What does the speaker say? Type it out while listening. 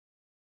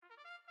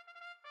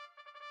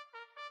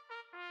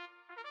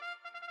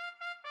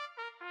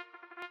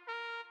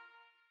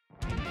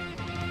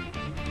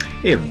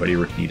Hey everybody,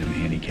 Rick Needham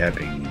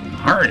handicapping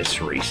harness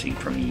racing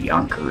from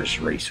Yonkers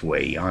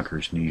Raceway,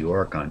 Yonkers, New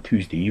York on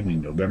Tuesday evening,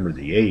 November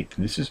the 8th.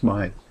 And this is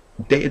my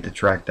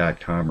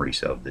dayatthetrack.com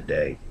race of the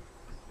day.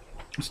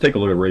 Let's take a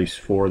look at race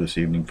 4 this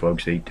evening,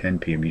 folks,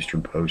 8:10 p.m.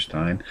 Eastern Post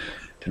Time.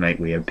 Tonight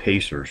we have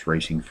Pacers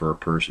racing for a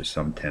purse of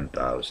some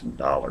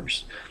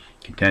 $10,000.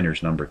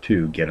 Contenders number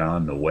 2, Get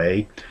On The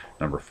Way,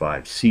 number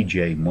 5,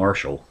 CJ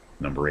Marshall,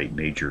 number 8,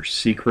 Major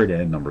Secret,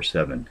 and number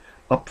 7,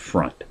 Up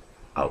Front,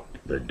 Out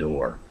the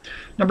Door.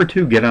 Number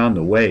 2, Get On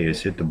The Way,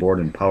 has hit the board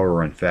in power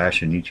run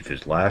fashion each of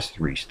his last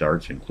 3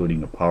 starts,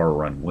 including a power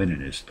run win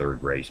in his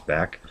 3rd race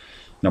back.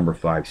 Number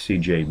 5,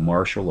 CJ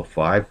Marshall, a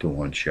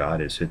 5-to-1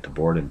 shot, has hit the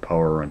board in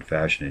power run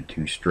fashion in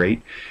 2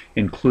 straight,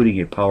 including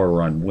a power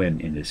run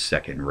win in his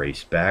 2nd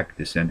race back.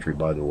 This entry,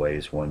 by the way,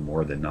 has won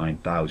more than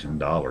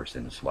 $9,000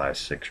 in his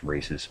last 6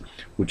 races,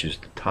 which is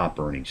the top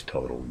earnings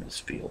total in this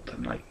field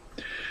tonight.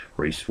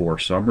 Race 4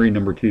 summary,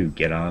 number 2,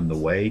 Get On The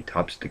Way,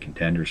 tops the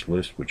contenders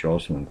list, which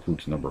also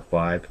includes number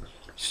 5,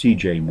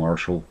 CJ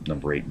Marshall,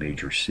 number 8,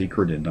 Major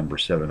Secret, and number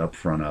 7, Up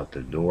Front, Out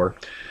the Door.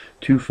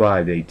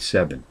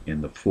 2-5-8-7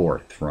 in the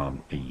 4th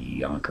from the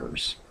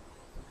Yonkers.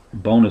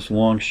 Bonus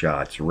long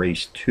shots,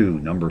 race 2,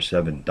 number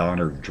 7,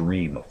 Donner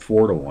Dream, a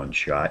 4-to-1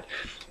 shot,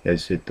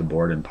 has hit the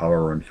board in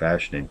power run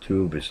fashion in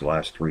 2 of his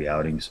last 3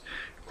 outings,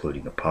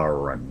 including a power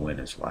run win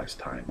his last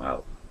time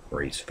out.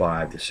 Race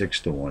 5, the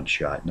 6-to-1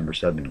 shot, number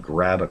 7,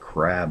 Grab a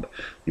Crab,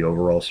 the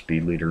overall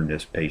speed leader in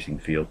this pacing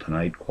field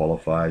tonight,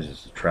 qualifies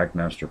as the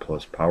Trackmaster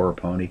Plus Power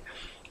Pony,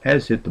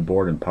 has hit the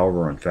board in power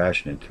run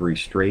fashion in 3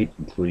 straight,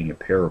 including a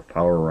pair of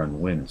power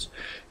run wins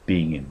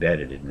being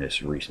embedded in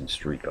this recent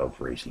streak of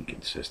racing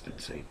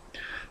consistency.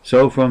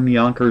 So from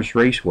Yonkers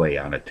Raceway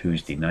on a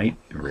Tuesday night,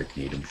 Rick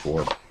Needham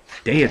for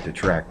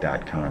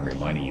dayatthetrack.com,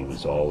 reminding you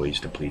as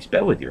always to please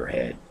bet with your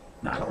head,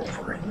 not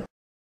over it.